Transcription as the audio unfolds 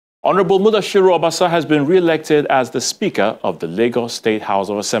Honorable Mudashiru Obasa has been re-elected as the Speaker of the Lagos State House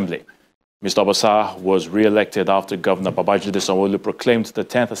of Assembly. Mr. Obasa was re-elected after Governor Babajide Sanwo-Olu proclaimed the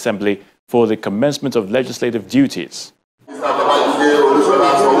 10th Assembly for the commencement of legislative duties.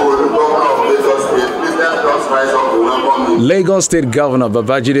 Lagos State Governor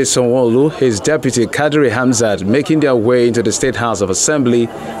Babajide Sanwo-Olu, his deputy Kadri Hamzat, making their way into the State House of Assembly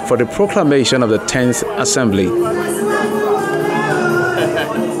for the proclamation of the 10th Assembly.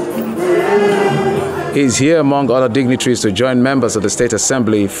 He is here among other dignitaries to join members of the State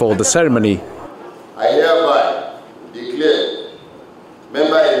Assembly for the ceremony. I hereby declare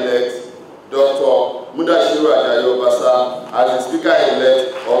Member-elect Dr. Mudashiru Obasa as the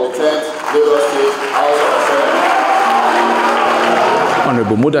Speaker-elect of the 10th Lagos State House of Assembly.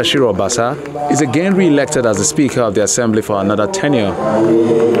 Honorable Mudashiru Obasa is again re-elected as the Speaker of the Assembly for another tenure.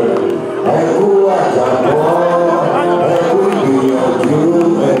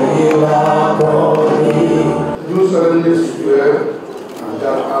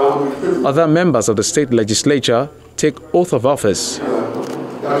 Other members of the state legislature take oath of office.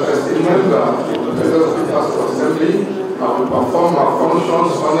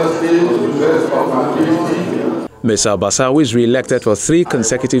 Mr. Obasa, who is re-elected for 3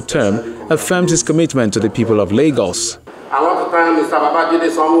 consecutive terms, affirms his commitment to the people of Lagos. I want to thank Mr. Babajide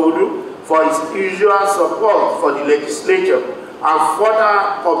Sanwo-Olu for his usual support for the legislature and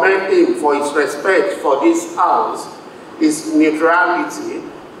further commend him for his respect for this house, his neutrality,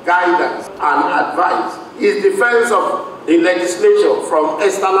 guidance and advice, his defense of the legislature from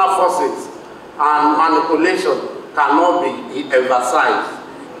external forces and manipulation cannot be emphasized.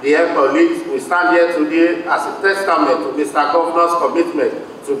 Dear colleagues, we stand here today as a testament to Mr. Governor's commitment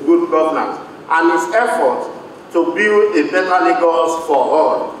to good governance and his effort to build a better Lagos for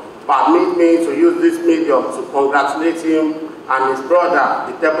all. Permit me to use this medium to congratulate him and his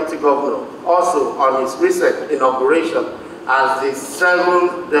brother, the Deputy Governor, also on his recent inauguration as the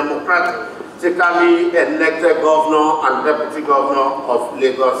 7th democratically elected Governor and Deputy Governor of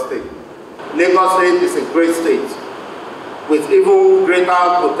Lagos State. Lagos State is a great state with even greater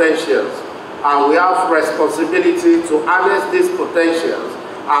potentials, and we have responsibility to harness these potentials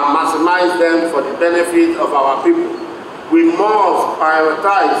and maximize them for the benefit of our people. We must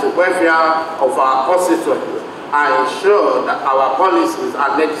prioritize the welfare of our constituents and ensure that our policies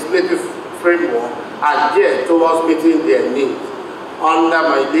and legislative framework are geared towards meeting their needs. Under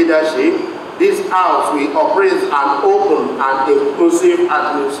my leadership, this House will operate an open and inclusive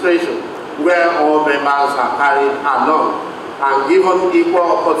administration where all members are carried along and given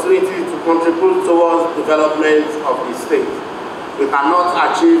equal opportunity to contribute towards development of the state. We cannot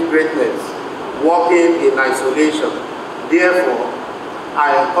achieve greatness working in isolation. Therefore,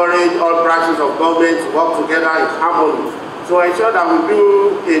 I encourage all branches of government to work together in harmony to ensure that we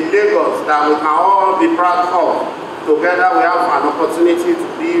build a Lagos that we can all be proud of. Together we have an opportunity to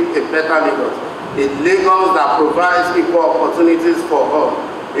build a better Lagos. A Lagos that provides equal opportunities for all.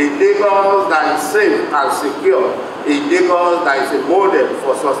 A Lagos that is safe and secure. A Lagos that is a model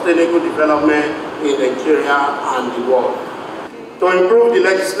for sustainable development in Nigeria and the world. To improve the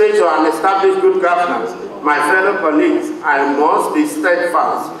legislature and establish good governance, my fellow colleagues, I must be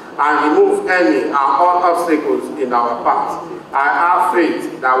steadfast and remove any and all obstacles in our path. I have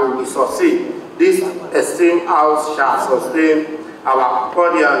faith that we will succeed. This esteemed house shall sustain our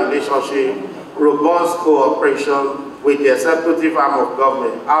cordial relationship, robust cooperation with the executive arm of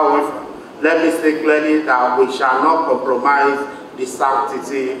government. However, let me say clearly that we shall not compromise the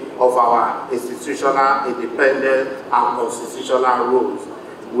sanctity of our institutional independence and constitutional rules.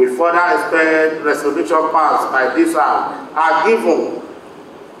 We further expect resolution passed by this House are given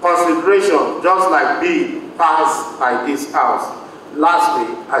consideration just like bill passed by this House.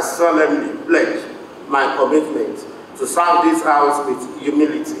 Lastly, I solemnly pledge my commitment to serve this House with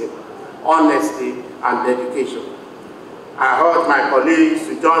humility, honesty, and dedication. I urge my colleagues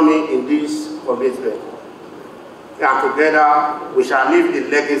to join me in this commitment. And together, we shall leave a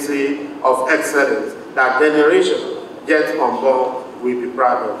legacy of excellence that generations yet unborn will be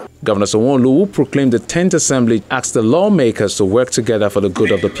proud of. Governor Sanwo-Olu, who proclaimed the 10th Assembly, asked the lawmakers to work together for the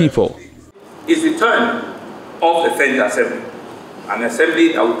good of the people. It's the turn of the 10th Assembly, an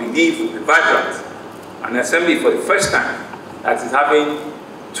assembly that we believe will be vibrant, an assembly for the first time that is having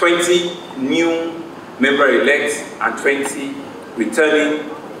 20 new member-elects and 20 returning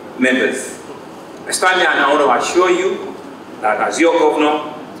members. I stand here and I want to assure you that as your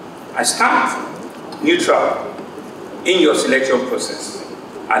governor, I stand neutral in your selection process.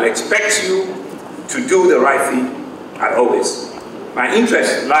 I'll expect you to do the right thing as always. My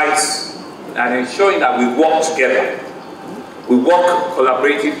interest lies in ensuring that we work together we work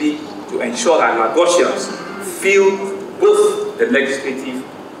collaboratively to ensure that Lagosians feel both the legislative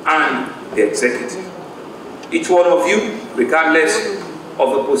and the executive. Each one of you, regardless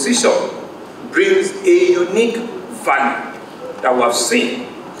of the position, brings a unique value that we have seen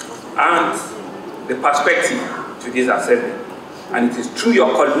and the perspective to this assembly. And it is through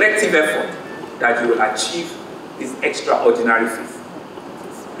your collective effort that you will achieve this extraordinary feat.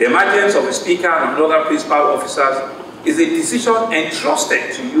 The emergence of a speaker and other principal officers is a decision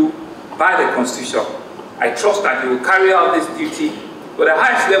entrusted to you by the Constitution. I trust that you will carry out this duty with the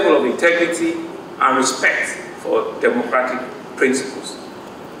highest level of integrity and respect for democratic principles.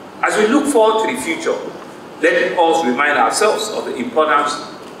 As we look forward to the future, let us remind ourselves of the importance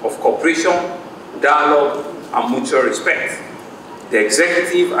of cooperation, dialogue, and mutual respect. The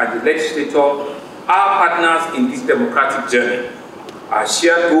executive and the legislature are partners in this democratic journey. Our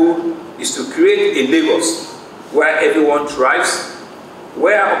shared goal is to create a Lagos where everyone thrives,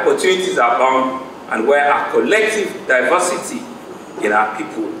 where opportunities are bound, and where our collective diversity in our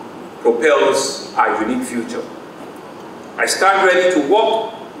people propels our unique future. I stand ready to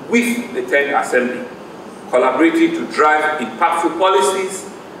work with the 10th Assembly, collaborating to drive impactful policies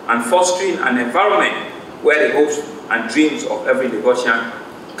and fostering an environment where the hopes and dreams of every Lagosian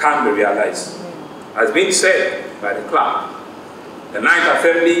can be realized. As been said by the clerk, the 9th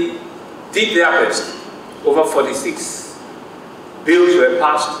Assembly did their best. Over 46 bills were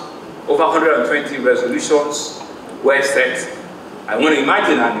passed, over 120 resolutions were set. I want to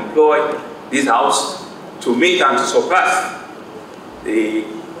imagine and employ this House to meet and to surpass the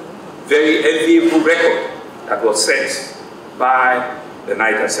very enviable record that was set by the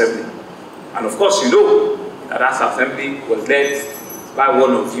 9th Assembly. And of course, you know that that assembly was led by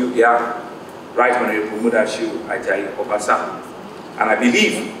one of you here, Right Honorable Mudashiru Ajayi Obasa. And I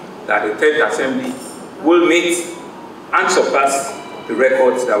believe that the 10th Assembly will meet and surpass the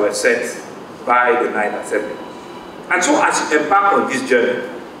records that were set by the 9th Assembly. And so as we embark on this journey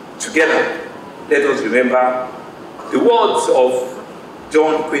together, let us remember the words of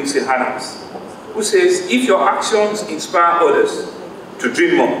John Quincy Adams, who says, if your actions inspire others to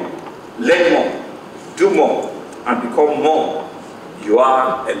dream more, learn more, do more, and become more, you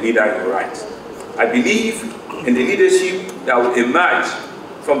are a leader in your right. I believe in the leadership that will emerge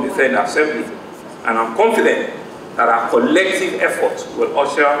from the 10th Assembly, and I'm confident that our collective efforts will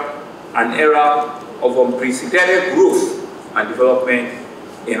usher an era of unprecedented growth and development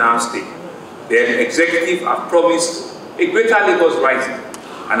in our state. The executive have promised a greater Lagos rising,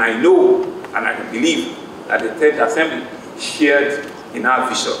 and I know and I believe that the 10th Assembly shared in our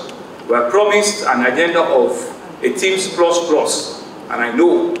vision. We have promised an agenda of a Teams plus, and I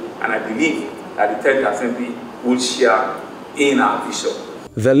know and I believe that the 10th Assembly will share in our vision.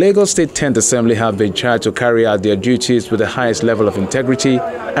 The Lagos State 10th Assembly have been charged to carry out their duties with the highest level of integrity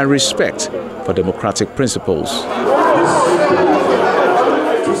and respect for democratic principles.